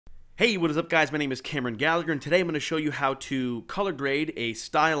Hey, what is up guys? My name is Cameron Gallagher and today I'm going to show you how to color grade a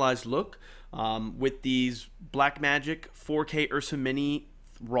stylized look with these Blackmagic 4K URSA Mini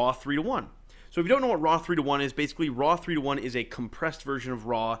RAW 3:1. So if you don't know what RAW 3:1 is, basically RAW 3:1 is a compressed version of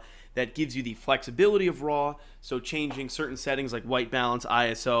RAW that gives you the flexibility of RAW, so changing certain settings like white balance,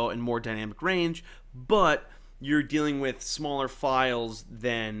 ISO, and more dynamic range, but you're dealing with smaller files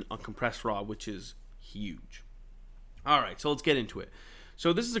than a compressed RAW, which is huge. Alright, so let's get into it.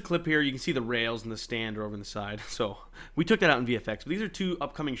 So this is a clip here. You can see the rails and the stand are over on the side. So we took that out in VFX. But these are two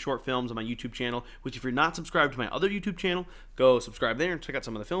upcoming short films on my YouTube channel, which if you're not subscribed to my other YouTube channel, go subscribe there and check out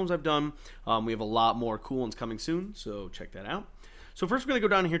some of the films I've done. We have a lot more cool ones coming soon, so check that out. So first we're going to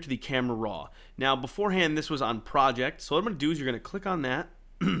go down here to the camera raw. Now beforehand this was on project. So what I'm going to do is you're going to click on that,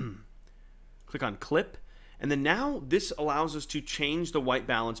 click on clip, and then now this allows us to change the white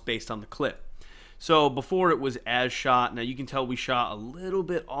balance based on the clip. So before it was as shot. Now you can tell we shot a little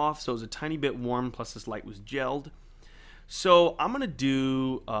bit off, so it was a tiny bit warm, plus this light was gelled. So I'm gonna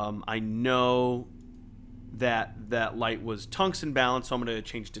do, I know that that light was tungsten balanced, so I'm gonna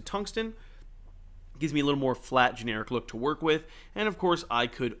change it to tungsten. Gives me a little more flat generic look to work with, and of course I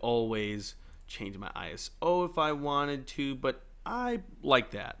could always change my ISO if I wanted to, but I like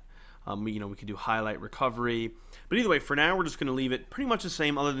that. We could do highlight recovery. But either way, for now, we're just going to leave it pretty much the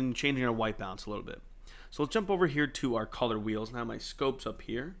same other than changing our white balance a little bit. So let's jump over here to our color wheels. Now my scope's up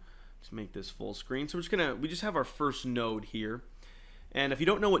here to make this full screen. So we just have our first node here. And if you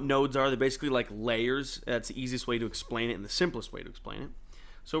don't know what nodes are, they're basically like layers. That's the easiest way to explain it and the simplest way to explain it.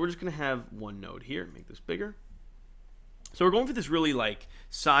 So we're just going to have one node here. Make this bigger. So we're going for this really like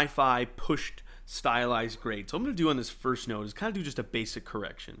sci-fi pushed stylized grade. So what I'm going to do on this first node is kind of do just a basic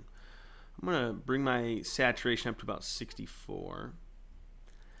correction. I'm going to bring my saturation up to about 64.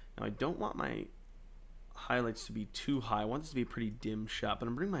 Now I don't want my highlights to be too high. I want this to be a pretty dim shot, but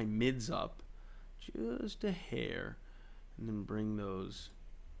I'm going to bring my mids up just a hair and then bring those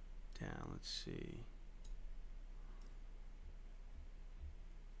down. Let's see.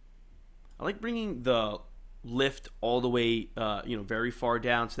 I like bringing the lift all the way very far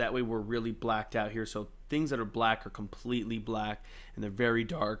down, so that way we're really blacked out here. So things that are black are completely black and they're very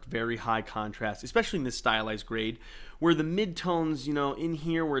dark, very high contrast, especially in this stylized grade, where the midtones in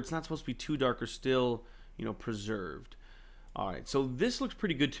here where it's not supposed to be too dark are still preserved. Alright, so this looks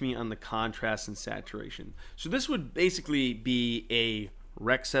pretty good to me on the contrast and saturation. So this would basically be a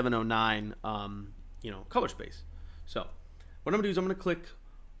Rec 709 color space. So what I'm gonna do is I'm gonna click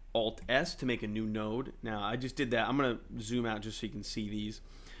Alt S to make a new node. Now I just did that. I'm gonna zoom out just so you can see these.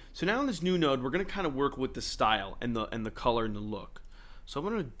 So now in this new node, we're gonna kind of work with the style and the color and the look. So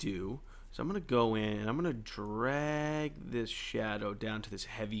what I'm gonna do is I'm gonna go in and I'm gonna drag this shadow down to this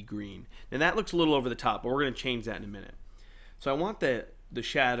heavy green. Now that looks a little over the top, but we're gonna change that in a minute. So I want the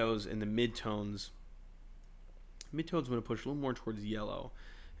shadows and the midtones. Midtones I'm gonna push a little more towards yellow,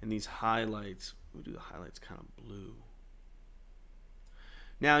 and these highlights, we'll do the highlights kind of blue.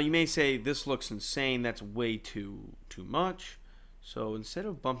 Now you may say this looks insane, that's way too much. So instead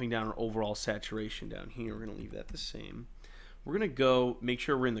of bumping down our overall saturation down here, we're going to leave that the same. We're going to go make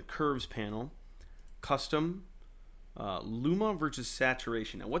sure we're in the curves panel, custom, luma versus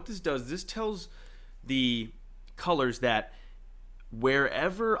saturation. Now what this does, this tells the colors that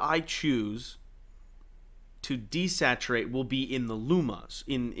wherever I choose to desaturate will be in the lumas,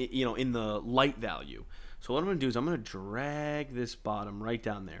 in the light value. So what I'm going to do is I'm going to drag this bottom right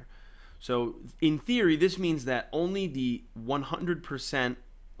down there. So in theory, this means that only the 100%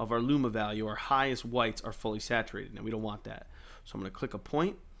 of our luma value, our highest whites, are fully saturated. Now we don't want that. So I'm going to click a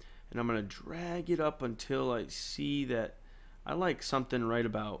point and I'm going to drag it up until I see that I like something right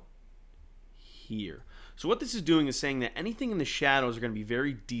about here. So what this is doing is saying that anything in the shadows are going to be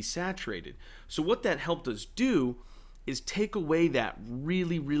very desaturated. So what that helped us do is take away that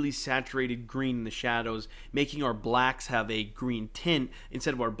really saturated green in the shadows, making our blacks have a green tint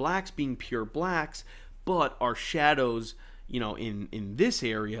instead of our blacks being pure blacks, but our shadows, in this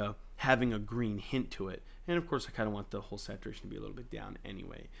area having a green hint to it. And of course I kind of want the whole saturation to be a little bit down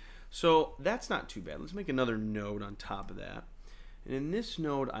anyway. So that's not too bad. Let's make another node on top of that. And in this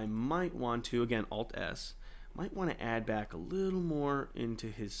node I might want to, again Alt S, might want to add back a little more into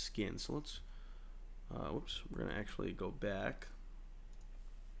his skin. So let's whoops, we're going to actually go back.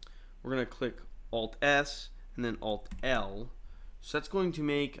 We're going to click Alt S and then Alt L. So that's going to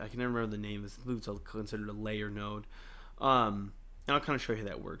make, I can never remember the name, this is considered a layer node. And I'll kind of show you how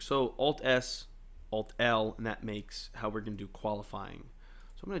that works. So Alt S, Alt L, and that makes how we're going to do qualifying.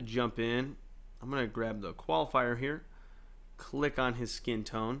 So I'm going to jump in. I'm going to grab the qualifier here, click on his skin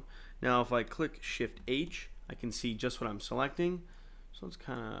tone. Now if I click Shift H, I can see just what I'm selecting. So let's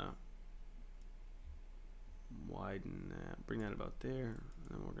kind of widen that, bring that about there, and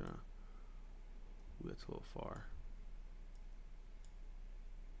then we're gonna, ooh, that's a little far.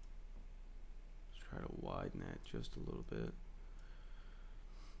 Let's try to widen that just a little bit.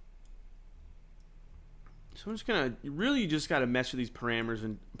 So I'm just gonna, you just gotta mess with these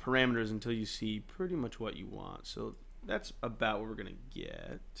parameters until you see pretty much what you want. So that's about what we're gonna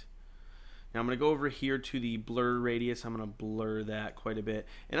get. Now I'm gonna go over here to the blur radius. I'm gonna blur that quite a bit,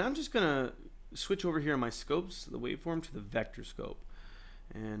 and I'm just gonna switch over here on my scopes, the waveform, to the vector scope,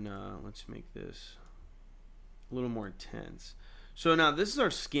 and let's make this a little more intense. So now this is our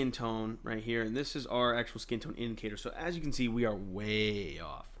skin tone right here, and this is our actual skin tone indicator. So as you can see, we are way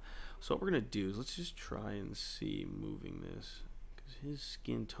off. So what we're gonna do is let's just try and see moving this, because his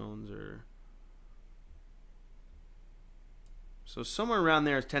skin tones are, so somewhere around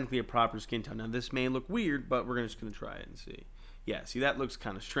there is technically a proper skin tone. Now this may look weird, but we're just gonna try it and see. Yeah, see, that looks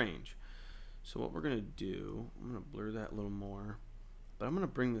kind of strange. So what we're gonna do, I'm gonna blur that a little more, but I'm gonna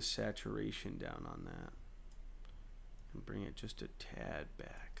bring the saturation down on that and bring it just a tad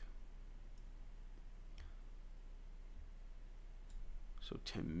back. So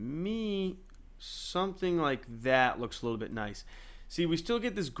to me, something like that looks a little bit nice. See, we still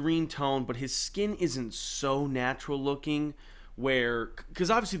get this green tone, but his skin isn't so natural looking, where, because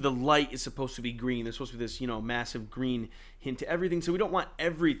obviously the light is supposed to be green. There's supposed to be this, you know, massive green hint to everything, so we don't want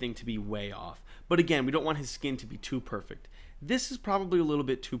everything to be way off. But again, we don't want his skin to be too perfect. This is probably a little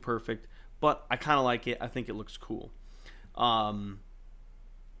bit too perfect, but I kind of like it. I think it looks cool. All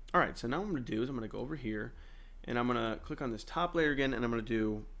right, so now what I'm going to do is I'm going to go over here, and I'm going to click on this top layer again, and I'm going to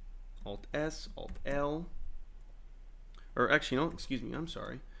do Alt-S, Alt-L, or actually, no, excuse me, I'm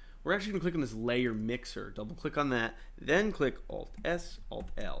sorry. We're actually going to click on this layer mixer, double click on that, then click Alt-S,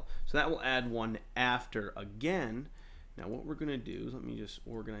 Alt-L. So that will add one after again. Now what we're going to do is, let me just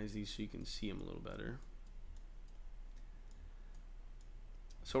organize these so you can see them a little better.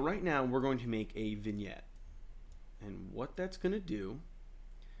 So right now we're going to make a vignette. And what that's going to do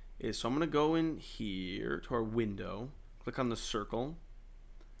is, so I'm going to go in here to our window, click on the circle,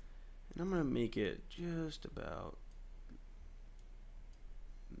 and I'm going to make it just about,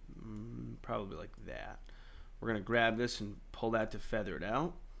 probably like that. We're going to grab this and pull that to feather it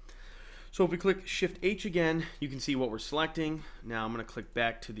out. So if we click Shift H again, you can see what we're selecting. Now I'm going to click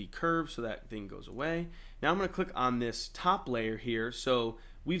back to the curve so that thing goes away. Now I'm going to click on this top layer here. So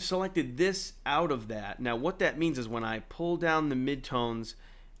we've selected this out of that. Now what that means is when I pull down the midtones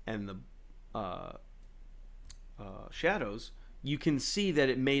and the shadows, you can see that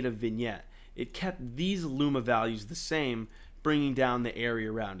it made a vignette. It kept these luma values the same, bringing down the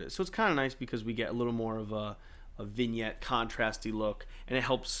area around it. So it's kind of nice because we get a little more of a vignette contrasty look, and it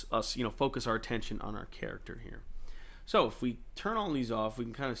helps us, you know, focus our attention on our character here. So if we turn all these off, we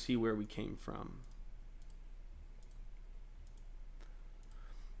can kind of see where we came from.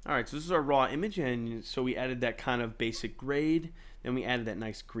 Alright, so this is our raw image, and so we added that kind of basic grade, then we added that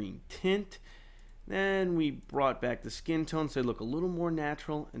nice green tint, then we brought back the skin tone so they look a little more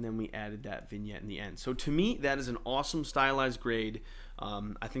natural, and then we added that vignette in the end. So to me, that is an awesome stylized grade.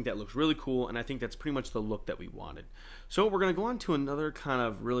 I think that looks really cool, and I think that's pretty much the look that we wanted. So we're going to go on to another kind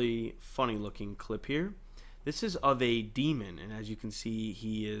of really funny looking clip here. This is of a demon, and as you can see,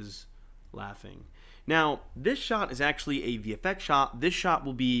 he is laughing. Now, this shot is actually a VFX shot. This shot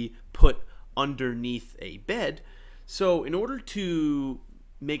will be put underneath a bed. So in order to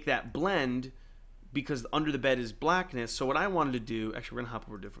make that blend, because under the bed is blackness, so what I wanted to do, actually we're going to hop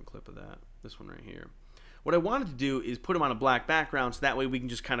over a different clip of that, this one right here. What I wanted to do is put him on a black background so that way we can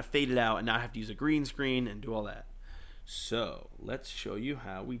just kind of fade it out and not have to use a green screen and do all that. So let's show you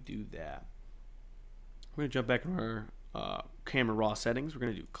how we do that. We're going to jump back to our camera raw settings. We're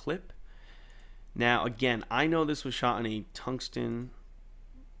going to do clip. Now again, I know this was shot on a tungsten,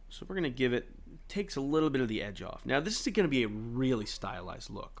 so we're going to give it, takes a little bit of the edge off. Now this is going to be a really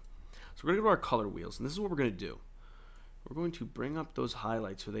stylized look. So we're going to go to our color wheels, and this is what we're going to do. We're going to bring up those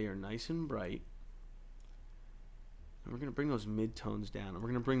highlights so they are nice and bright. And we're going to bring those midtones down, and we're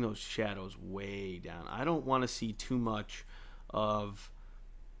going to bring those shadows way down. I don't want to see too much of,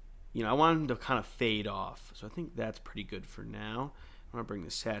 you know, I want them to kind of fade off. So I think that's pretty good for now. I'm going to bring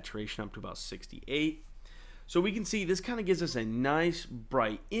the saturation up to about 68. So we can see this kind of gives us a nice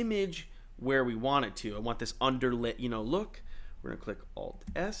bright image where we want it to. I want this underlit, you know, look. We're going to click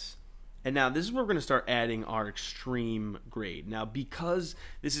Alt-S. And now this is where we're going to start adding our extreme grade. Now because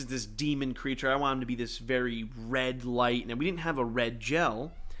this is this demon creature, I want him to be this very red light. Now we didn't have a red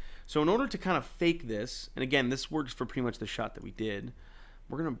gel. So in order to kind of fake this, and again this works for pretty much the shot that we did,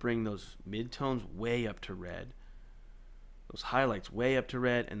 we're going to bring those midtones way up to red. those highlights way up to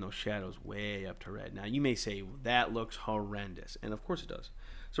red and those shadows way up to red. Now you may say, well, that looks horrendous, and of course it does.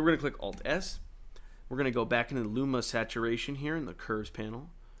 So we're going to click Alt-S. We're going to go back into the Luma saturation here in the curves panel,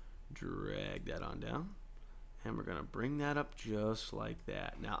 drag that on down, and we're going to bring that up just like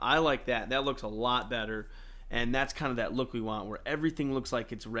that. Now I like that. That looks a lot better, and that's kind of that look we want, where everything looks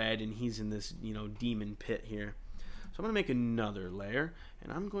like it's red and he's in this, you know, demon pit here. So I'm going to make another layer,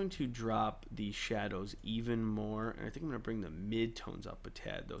 and I'm going to drop the shadows even more, and I think I'm going to bring the mid-tones up a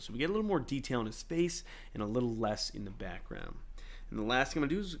tad, though, so we get a little more detail in his face and a little less in the background. And the last thing I'm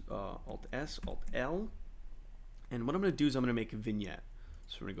going to do is Alt-S, Alt-L, and what I'm going to do is I'm going to make a vignette.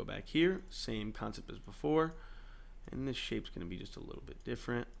 So we're going to go back here, same concept as before, and this shape's going to be just a little bit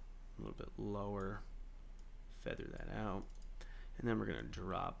different, a little bit lower, feather that out, and then we're going to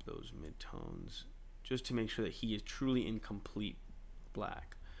drop those mid-tones just to make sure that he is truly in complete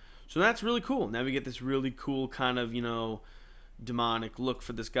black. So that's really cool. Now we get this really cool kind of, you know, demonic look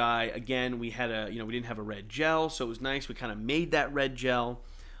for this guy. Again, we had a, you know, we didn't have a red gel, so it was nice. We kind of made that red gel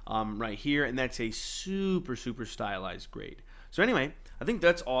right here, and that's a super stylized grade. So anyway, I think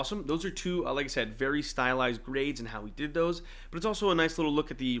that's awesome. Those are two, like I said, very stylized grades and how we did those, but it's also a nice little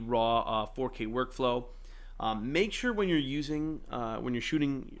look at the raw 4K workflow. Make sure when you're using, when you're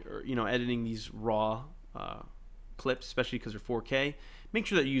shooting, or, you know, editing these raw clips, especially because they're 4K, make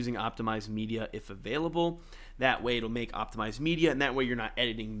sure that you're using optimized media if available. That way it'll make optimized media, and that way you're not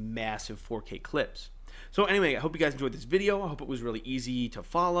editing massive 4K clips. So anyway, I hope you guys enjoyed this video. I hope it was really easy to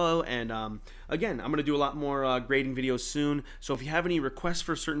follow. And again, I'm going to do a lot more grading videos soon. So if you have any requests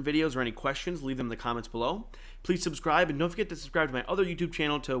for certain videos or any questions, leave them in the comments below. Please subscribe, and don't forget to subscribe to my other YouTube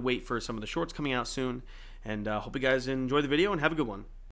channel to wait for some of the shorts coming out soon. And hope you guys enjoy the video and have a good one.